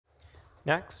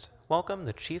Next, welcome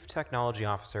the Chief Technology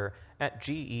Officer at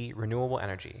GE Renewable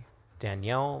Energy,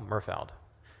 Danielle Merfeld.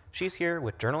 She's here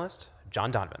with journalist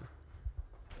John Donvan.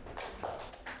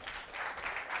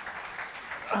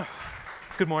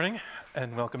 Good morning,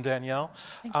 and welcome, Danielle.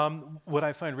 What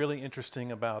I find really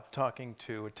interesting about talking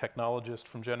to a technologist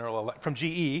from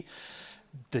GE,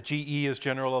 that GE is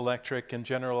General Electric, and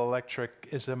General Electric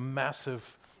is a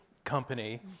massive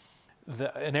company,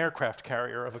 an aircraft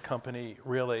carrier of a company,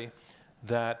 really,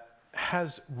 that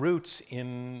has roots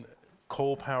in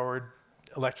coal-powered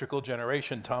electrical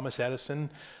generation. Thomas Edison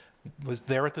was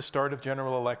there at the start of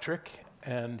General Electric,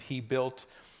 and he built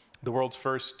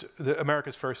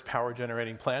America's first power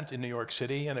generating plant in New York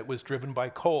City, and it was driven by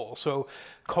coal. So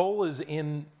coal is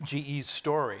in GE's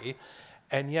story,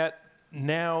 and yet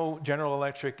now General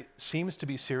Electric seems to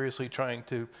be seriously trying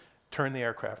to turn the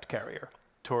aircraft carrier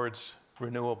towards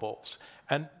renewables.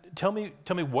 And tell me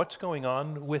what's going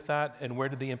on with that, and where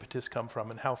did the impetus come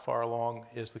from, and how far along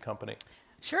is the company?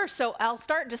 Sure. So I'll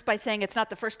start just by saying it's not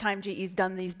the first time GE's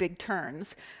done these big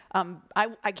turns.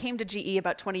 I came to GE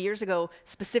about 20 years ago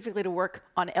specifically to work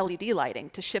on LED lighting,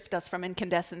 to shift us from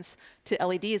incandescents to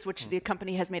LEDs, which the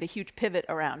company has made a huge pivot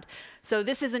around. So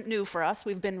this isn't new for us.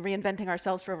 We've been reinventing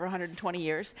ourselves for over 120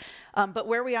 years. But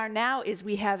where we are now is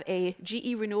we have a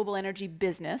GE Renewable Energy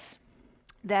business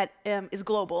that is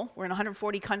global. We're in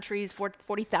 140 countries,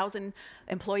 40,000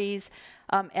 employees,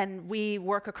 and we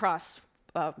work across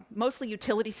mostly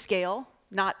utility scale,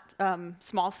 not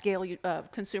small scale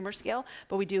consumer scale,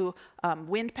 but we do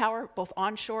wind power, both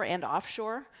onshore and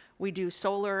offshore. We do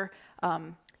solar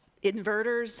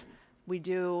inverters, we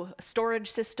do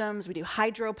storage systems, we do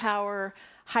hydropower,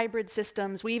 hybrid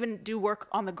systems. We even do work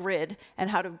on the grid and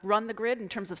how to run the grid in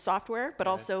terms of software, but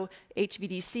also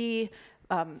HVDC,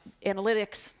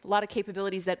 analytics, a lot of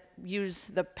capabilities that use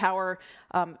the power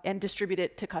and distribute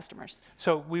it to customers.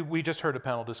 So we just heard a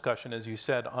panel discussion, as you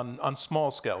said, on small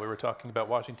scale. We were talking about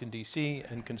Washington, D.C.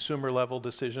 and consumer level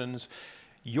decisions.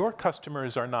 Your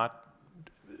customers are not,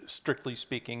 strictly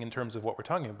speaking, in terms of what we're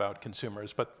talking about,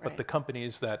 consumers, but the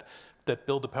companies that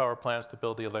build the power plants, that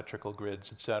build the electrical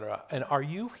grids, et cetera. And are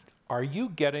you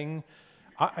getting...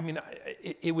 I mean,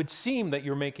 it would seem that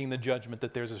you're making the judgment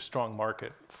that there's a strong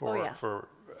market for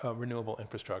renewable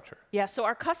infrastructure. Yeah, so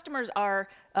our customers are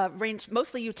range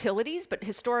mostly utilities, but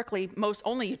historically most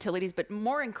only utilities, but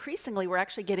more increasingly we're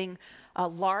actually getting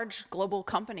large global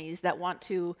companies that want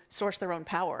to source their own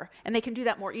power. And they can do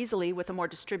that more easily with a more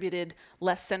distributed,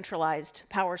 less centralized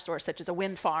power source, such as a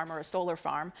wind farm or a solar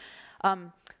farm.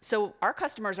 So our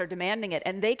customers are demanding it,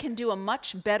 and they can do a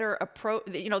much better approach.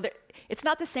 You know, it's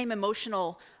not the same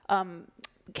emotional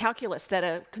calculus that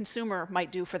a consumer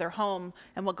might do for their home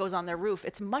and what goes on their roof.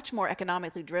 It's much more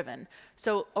economically driven.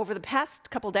 So over the past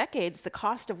couple decades, the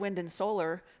cost of wind and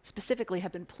solar specifically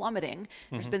have been plummeting.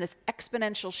 There's been this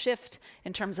exponential shift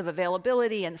in terms of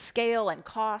availability and scale and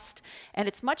cost, and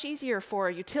it's much easier for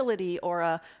a utility or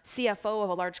a CFO of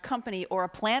a large company or a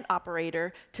plant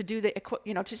operator to do the,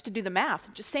 just to do the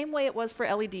math. Just same way it was for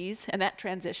LEDs and that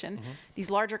transition.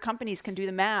 These larger companies can do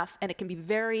the math, and it can be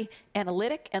very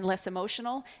analytic and less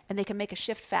emotional, and they can make a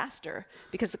shift faster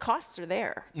because the costs are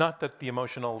there. Not that an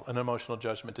emotional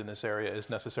judgment in this area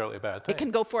is necessarily a bad thing. It can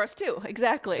go for us too,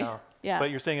 exactly. No. Yeah.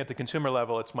 But you're saying at the consumer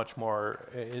level, it's much more,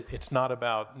 it's not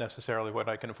about necessarily what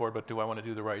I can afford, but do I want to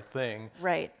do the right thing?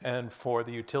 Right. And for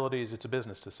the utilities, it's a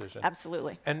business decision.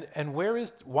 Absolutely. And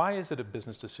why is it a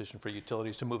business decision for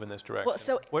utilities to move in this direction? Well,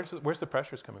 so where's the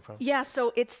pressures coming from? Yeah,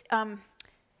 so it's,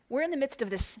 we're in the midst of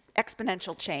this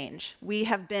exponential change. We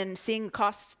have been seeing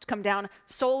costs come down.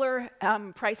 Solar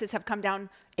prices have come down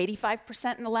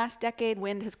 85% in the last decade.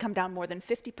 Wind has come down more than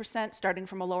 50%, starting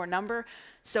from a lower number.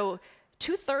 So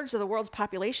 2/3 of the world's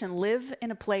population live in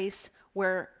a place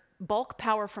where bulk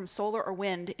power from solar or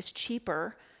wind is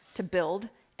cheaper to build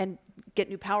and get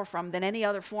new power from than any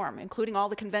other form, including all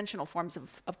the conventional forms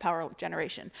of power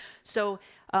generation. So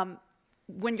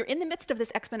when you're in the midst of this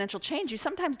exponential change, you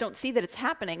sometimes don't see that it's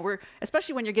happening,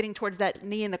 especially when you're getting towards that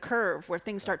knee in the curve where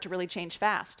things start to really change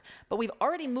fast. But we've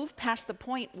already moved past the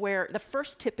point where, the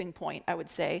first tipping point, I would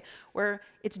say, where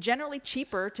it's generally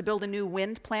cheaper to build a new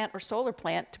wind plant or solar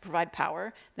plant to provide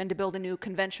power than to build a new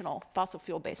conventional fossil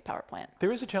fuel-based power plant.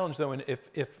 There is a challenge, though,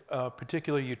 if a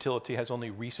particular utility has only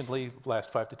recently,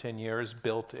 last 5 to 10 years,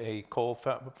 built a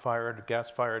coal-fired,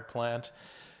 gas-fired plant,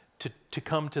 to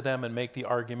come to them and make the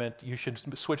argument, you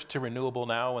should switch to renewable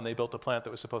now, when they built a plant that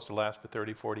was supposed to last for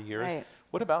 30, 40 years. Right.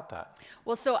 What about that?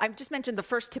 Well, so I just mentioned the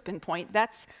first tipping point.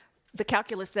 That's the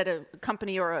calculus that a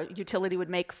company or a utility would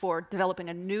make for developing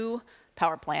a new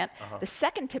power plant. The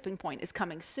second tipping point is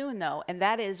coming soon, though, and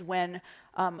that is when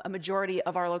a majority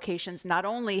of our locations not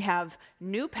only have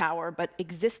new power, but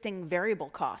existing variable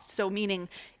costs. So meaning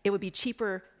it would be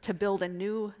cheaper to build a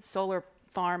new solar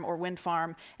farm or wind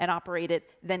farm and operate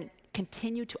it than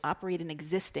continue to operate an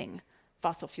existing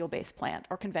fossil fuel-based plant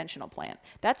or conventional plant.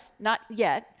 That's not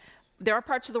yet. There are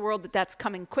parts of the world that's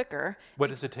coming quicker. What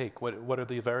does it take? What are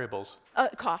the variables?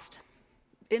 Cost.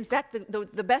 In fact,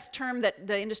 the best term that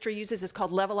the industry uses is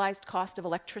called levelized cost of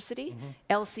electricity.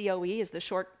 LCOE is the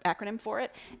short acronym for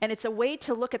it. And it's a way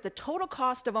to look at the total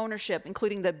cost of ownership,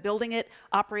 including the building it,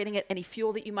 operating it, any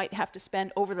fuel that you might have to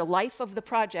spend over the life of the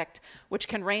project, which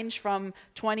can range from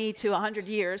 20 to 100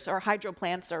 years. Our hydro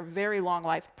plants are very long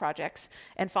life projects,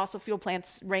 and fossil fuel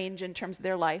plants range in terms of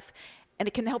their life. And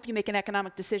it can help you make an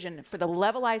economic decision for the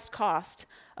levelized cost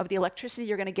of the electricity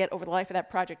you're going to get over the life of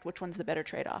that project, which one's the better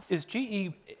trade-off. Is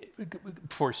GE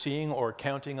foreseeing or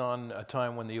counting on a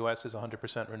time when the US is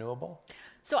 100% renewable?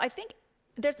 So I think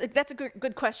that's a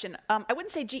good question. I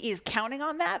wouldn't say GE is counting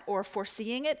on that or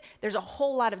foreseeing it. There's a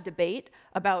whole lot of debate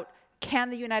about can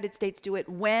the United States do it?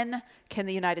 When can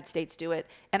the United States do it?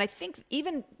 And I think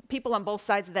even people on both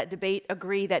sides of that debate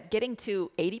agree that getting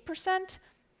to 80%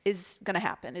 is going to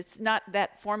happen. It's not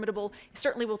that formidable. It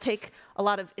certainly will take a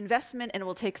lot of investment, and it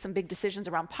will take some big decisions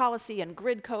around policy and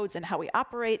grid codes and how we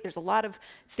operate. There's a lot of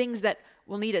things that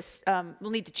will need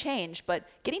to change, but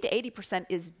getting to 80%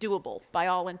 is doable by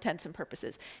all intents and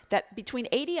purposes. That between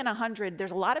 80 and 100,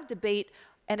 there's a lot of debate,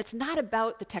 and it's not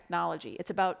about the technology. It's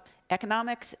about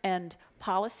economics and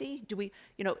policy. Do we,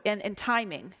 and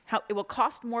timing. How it will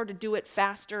cost more to do it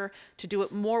faster, to do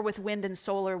it more with wind and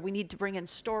solar. We need to bring in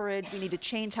storage. We need to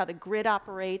change how the grid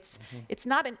operates. It's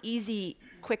not an easy,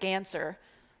 quick answer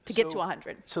to get to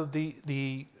 100. So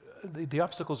the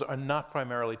obstacles are not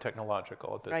primarily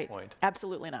technological at this point.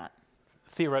 Absolutely not.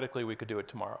 Theoretically, we could do it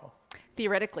tomorrow.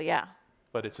 Theoretically, yeah.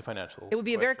 But it's a financial It would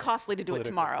be very costly to do it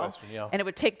tomorrow, and it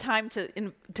would take time to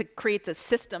create the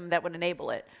system that would enable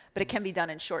it, but it can be done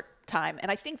in short time.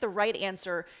 And I think the right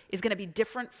answer is going to be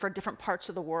different for different parts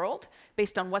of the world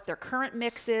based on what their current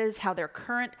mix is, how their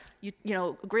current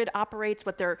grid operates,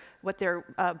 what they're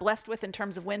blessed with in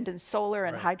terms of wind and solar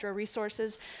and hydro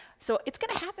resources. So it's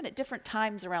going to happen at different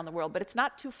times around the world, but it's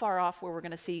not too far off where we're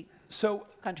going to see. So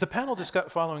the panel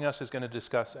following us is going to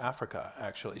discuss Africa,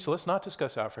 actually. So let's not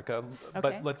discuss Africa,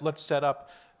 but let's set up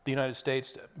the United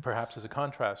States perhaps as a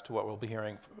contrast to what we'll be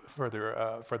hearing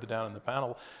further down in the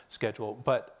panel schedule.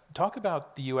 But talk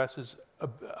about the U.S.'s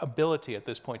ability at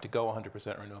this point to go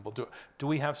 100% renewable. Do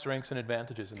we have strengths and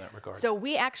advantages in that regard? So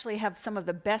we actually have some of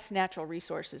the best natural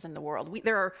resources in the world.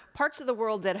 There are parts of the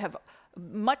world that have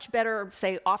much better,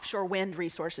 say, offshore wind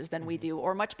resources than we do,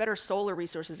 or much better solar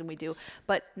resources than we do,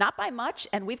 but not by much,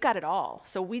 and we've got it all.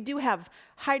 So we do have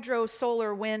hydro,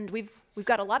 solar, wind. We've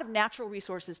got a lot of natural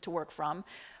resources to work from.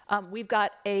 We've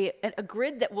got a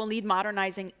grid that will need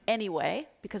modernizing anyway,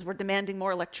 because we're demanding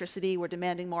more electricity, we're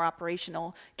demanding more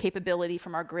operational capability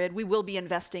from our grid. We will be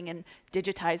investing in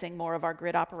digitizing more of our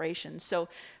grid operations. So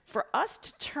for us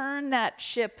to turn that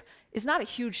ship is not a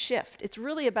huge shift. It's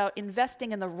really about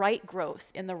investing in the right growth,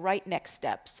 in the right next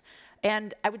steps.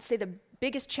 And I would say the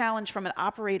biggest challenge from an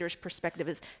operator's perspective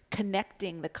is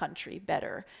connecting the country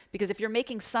better. Because if you're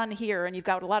making sun here and you've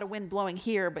got a lot of wind blowing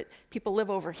here, but people live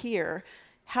over here,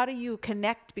 how do you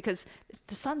connect? Because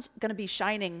the sun's going to be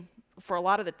shining for a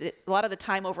lot of the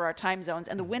time over our time zones,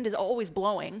 and the wind is always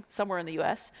blowing somewhere in the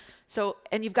U.S. So,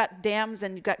 and you've got dams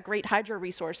and you've got great hydro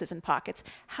resources in pockets.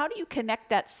 How do you connect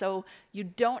that so you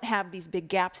don't have these big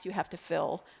gaps you have to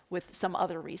fill with some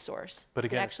other resource? But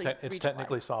again, it's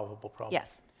technically solvable problem.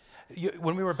 Yes.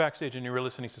 When we were backstage and you were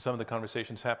listening to some of the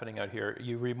conversations happening out here,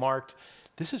 you remarked,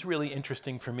 this is really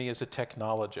interesting for me as a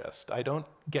technologist. I don't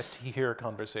get to hear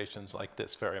conversations like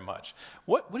this very much.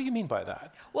 What do you mean by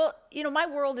that? Well, my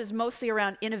world is mostly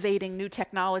around innovating new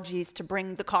technologies to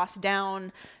bring the cost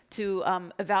down, to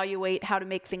evaluate how to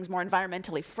make things more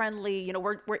environmentally friendly.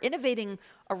 We're innovating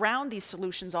around these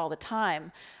solutions all the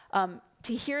time.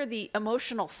 To hear the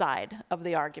emotional side of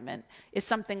the argument is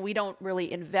something we don't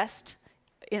really invest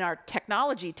in our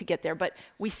technology to get there, but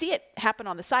we see it happen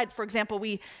on the side. For example,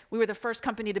 we were the first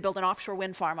company to build an offshore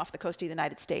wind farm off the coast of the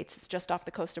United States. It's just off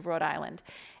the coast of Rhode Island.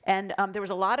 And there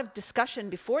was a lot of discussion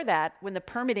before that, when the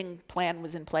permitting plan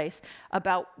was in place,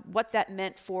 about what that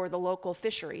meant for the local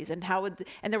fisheries and how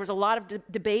and there was a lot of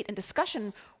debate and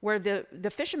discussion where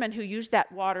the fishermen who used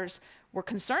that waters were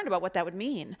concerned about what that would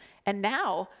mean. And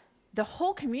now the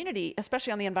whole community,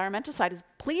 especially on the environmental side, is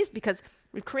pleased because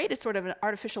we've created sort of an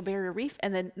artificial barrier reef,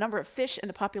 and the number of fish and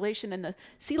the population and the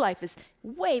sea life is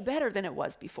way better than it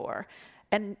was before.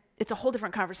 And it's a whole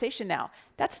different conversation now.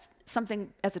 That's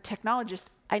something, as a technologist,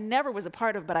 I never was a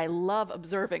part of, but I love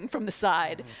observing from the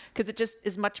side, because it just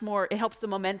is much more, it helps the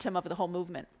momentum of the whole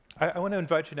movement. I want to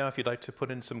invite you now, if you'd like to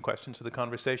put in some questions to the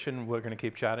conversation. We're going to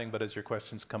keep chatting, but as your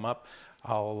questions come up,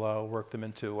 I'll work them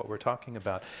into what we're talking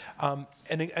about.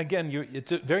 And again,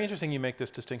 it's very interesting you make this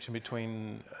distinction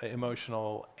between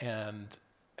emotional and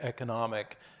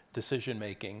economic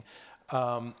decision-making.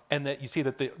 And that you see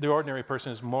that the ordinary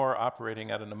person is more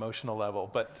operating at an emotional level.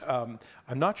 But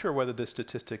I'm not sure whether this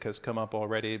statistic has come up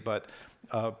already, but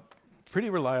pretty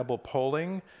reliable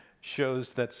polling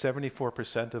shows that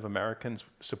 74% of Americans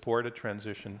support a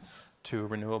transition to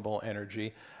renewable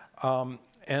energy,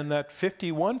 and that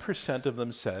 51% of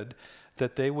them said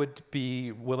that they would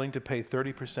be willing to pay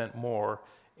 30% more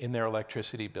in their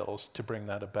electricity bills to bring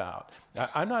that about.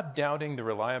 I'm not doubting the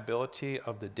reliability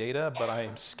of the data, but I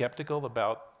am skeptical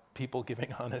about people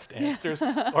giving honest answers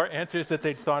or answers that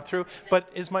they'd thought through. But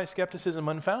is my skepticism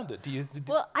unfounded?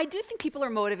 Well, I do think people are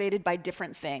motivated by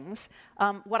different things.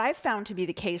 What I've found to be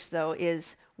the case, though,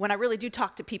 is when I really do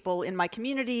talk to people in my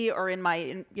community or in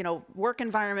my work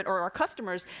environment or our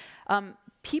customers,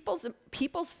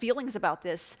 people's feelings about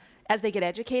this, as they get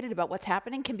educated about what's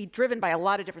happening, can be driven by a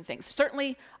lot of different things.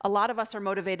 Certainly, a lot of us are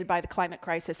motivated by the climate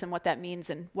crisis and what that means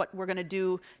and what we're going to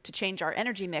do to change our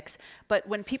energy mix. But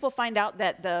when people find out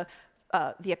that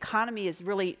the economy is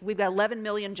really, we've got 11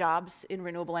 million jobs in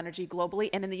renewable energy globally,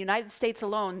 and in the United States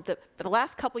alone, for the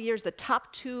last couple years, the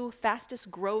top 2 fastest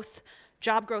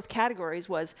job growth categories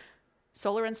was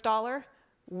solar installer,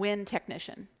 wind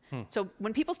technician. So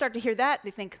when people start to hear that,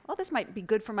 they think, oh, this might be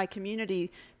good for my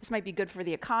community, this might be good for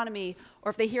the economy, or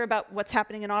if they hear about what's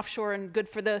happening in offshore and good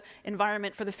for the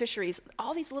environment, for the fisheries,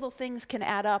 all these little things can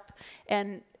add up.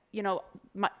 And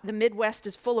the Midwest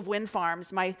is full of wind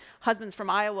farms. My husband's from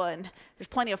Iowa, and there's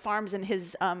plenty of farms in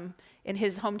his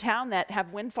hometown that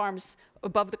have wind farms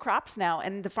above the crops now,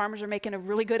 and the farmers are making a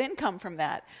really good income from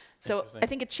that. So I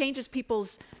think it changes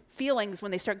people's feelings when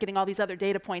they start getting all these other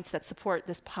data points that support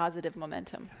this positive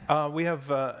momentum. We have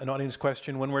an audience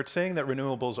question. When we're saying that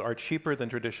renewables are cheaper than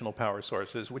traditional power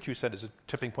sources, which you said is a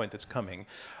tipping point that's coming,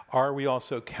 are we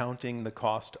also counting the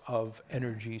cost of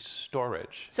energy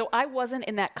storage? So I wasn't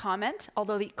in that comment,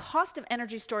 although the cost of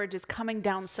energy storage is coming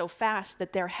down so fast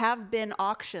that there have been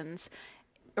auctions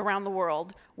around the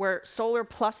world where solar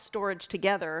plus storage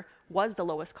together was the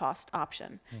lowest cost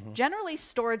option. Generally,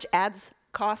 storage adds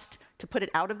cost to put it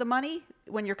out of the money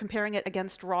when you're comparing it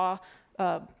against raw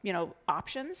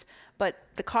options, but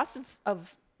the cost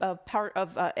of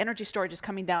energy storage is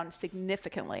coming down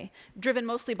significantly, driven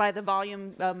mostly by the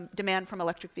volume demand from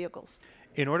electric vehicles.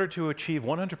 In order to achieve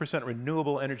 100%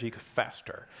 renewable energy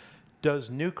faster, does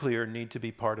nuclear need to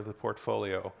be part of the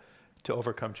portfolio to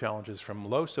overcome challenges from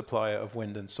low supply of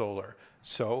wind and solar?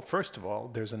 So first of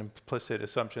all, there's an implicit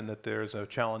assumption that there's a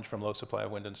challenge from low supply of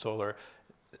wind and solar.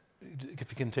 If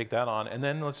you can take that on, and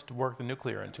then let's work the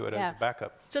nuclear into it as a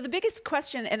backup. So the biggest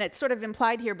question, and it's sort of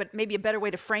implied here, but maybe a better way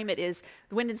to frame it is,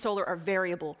 wind and solar are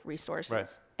variable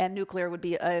resources, and nucler would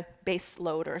be a base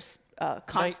load or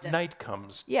constant. Night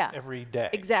comes every day.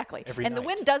 Exactly. Every and night. the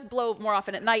wind does blow more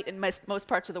often at night in most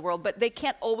parts of the world, but they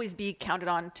can't always be counted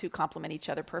on to complement each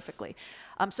other perfectly.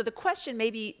 So the question,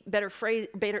 maybe better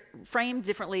framed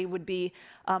differently, would be,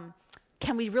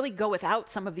 can we really go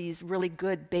without some of these really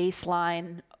good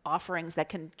baseline offerings that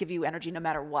can give you energy no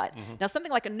matter what? Now,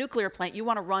 something like a nuclear plant, you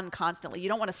want to run constantly. You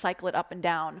don't want to cycle it up and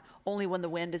down only when the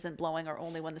wind isn't blowing or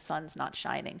only when the sun's not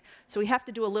shining. So we have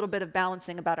to do a little bit of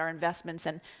balancing about our investments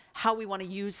and how we want to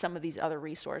use some of these other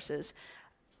resources.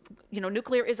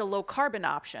 Nuclear is a low carbon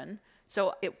option,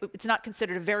 so it's not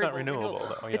considered a variable renewable.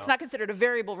 It's not considered a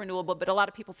variable renewable, but a lot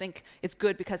of people think it's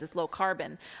good because it's low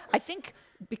carbon. I think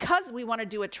because we want to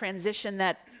do a transition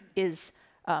that is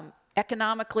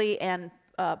economically and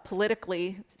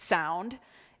politically sound,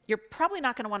 you're probably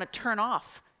not going to want to turn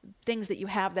off things that you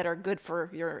have that are good for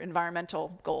your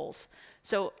environmental goals.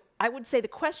 So I would say the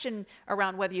question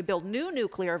around whether you build new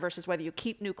nuclear versus whether you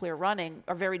keep nuclear running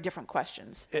are very different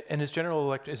questions. And is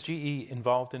GE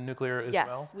involved in nuclear as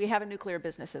well? Yes, we have a nuclear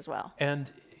business as well. And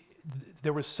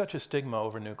there was such a stigma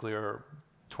over nuclear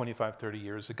 25, 30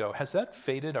 years ago. Has that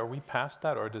faded? Are we past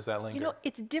that, or does that linger?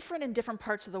 It's different in different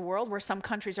parts of the world, where some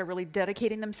countries are really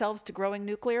dedicating themselves to growing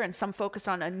nuclear, and some focus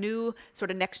on a new sort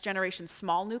of next generation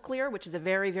small nuclear, which is a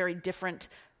very, very different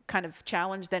kind of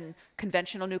challenge than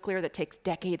conventional nuclear that takes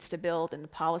decades to build, and the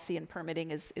policy and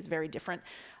permitting is very different.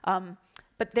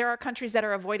 But there are countries that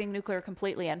are avoiding nuclear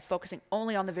completely and focusing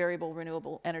only on the variable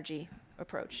renewable energy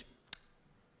approach.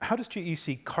 How does GE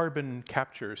see carbon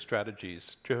capture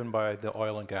strategies driven by the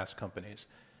oil and gas companies?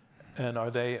 And are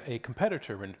they a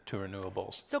competitor to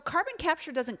renewables? So carbon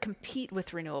capture doesn't compete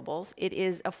with renewables. It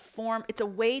is a form, it's a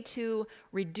way to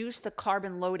reduce the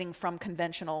carbon loading from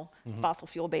conventional fossil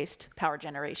fuel-based power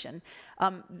generation.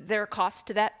 There are costs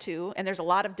to that too, and there's a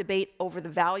lot of debate over the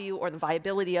value or the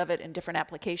viability of it in different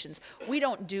applications. We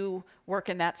don't do work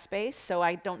in that space, so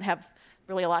I don't have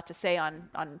really a lot to say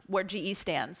on where GE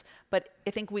stands, but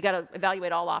I think we got to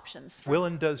evaluate all options. Will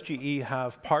and does GE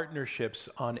have partnerships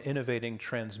on innovating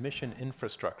transmission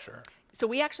infrastructure? So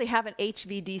we actually have an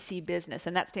HVDC business,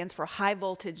 and that stands for high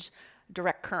voltage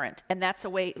direct current, and that's a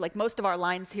way, like most of our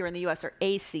lines here in the US are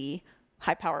AC,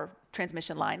 high power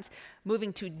transmission lines.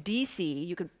 Moving to DC,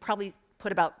 you could probably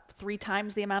put about 3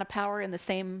 times the amount of power in the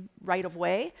same right of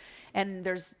way. And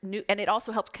it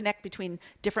also helps connect between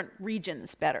different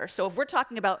regions better. So if we're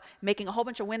talking about making a whole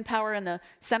bunch of wind power in the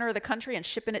center of the country and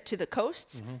shipping it to the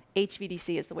coasts,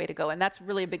 HVDC is the way to go. And that's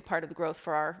really a big part of the growth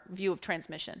for our view of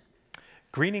transmission.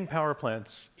 Greening power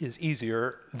plants is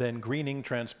easier than greening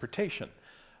transportation.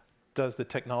 Does the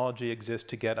technology exist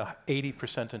to get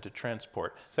 80% into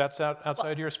transport? Is that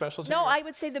outside your specialty? No, I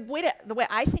would say the way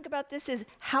I think about this is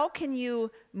how can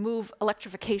you move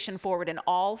electrification forward in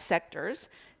all sectors?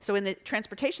 So in the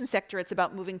transportation sector, it's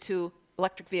about moving to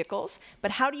electric vehicles.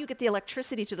 But how do you get the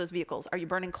electricity to those vehicles? Are you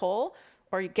burning coal?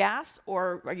 Or are you gas?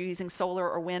 Or are you using solar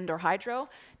or wind or hydro?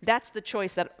 That's the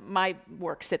choice that my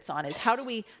work sits on, is how do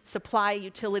we supply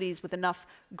utilities with enough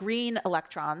green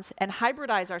electrons and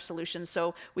hybridize our solutions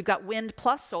so we've got wind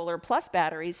plus solar plus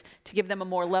batteries to give them a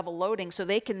more level loading so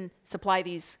they can supply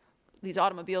these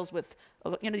automobiles with,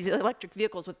 these electric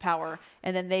vehicles with power,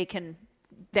 and then they can,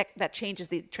 that changes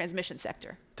the transmission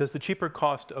sector. Does the cheaper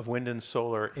cost of wind and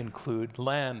solar include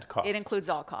land costs? It includes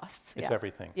all costs. It's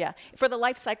everything. Yeah, for the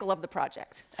life cycle of the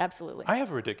project, absolutely. I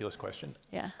have a ridiculous question.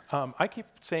 Yeah. I keep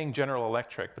saying General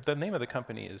Electric, but the name of the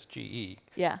company is GE.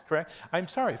 Yeah. Correct? I'm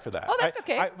sorry for that. Oh, that's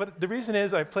okay. But the reason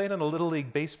is I played on a Little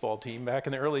League baseball team back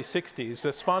in the early 60s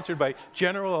that's sponsored by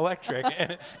General Electric,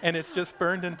 and it's just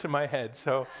burned into my head.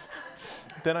 So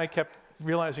then I kept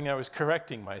realizing I was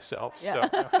correcting myself. Yeah.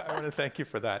 So I want to thank you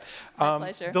for that. My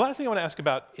pleasure. The last thing I want to ask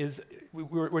about is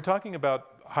we're talking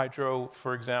about hydro,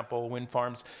 for example, wind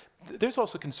farms. There's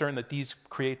also concern that these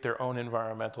create their own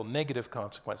environmental negative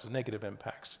consequences, negative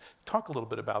impacts. Talk a little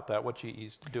bit about that, what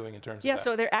GE's doing in terms of that. Yeah,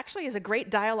 so there actually is a great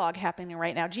dialogue happening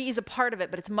right now. GE is a part of it,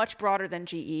 but it's much broader than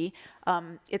GE.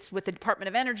 It's with the Department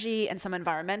of Energy and some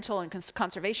environmental and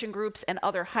conservation groups and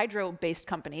other hydro-based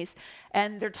companies.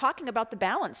 And they're talking about the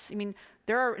balance. I mean,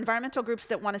 there are environmental groups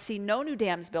that want to see no new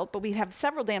dams built, but we have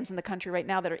several dams in the country right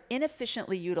now that are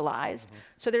inefficiently utilized.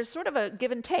 So there's sort of a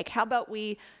give and take. How about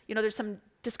we, there's some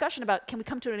discussion about, can we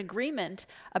come to an agreement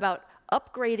about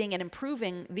upgrading and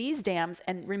improving these dams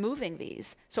and removing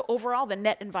these? So overall, the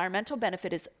net environmental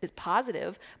benefit is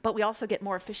positive, but we also get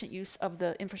more efficient use of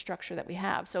the infrastructure that we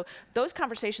have. So those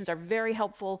conversations are very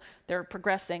helpful. They're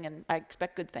progressing, and I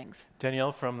expect good things.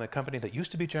 Danielle, from the company that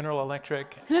used to be General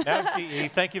Electric, now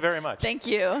GE, thank you very much. Thank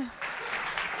you.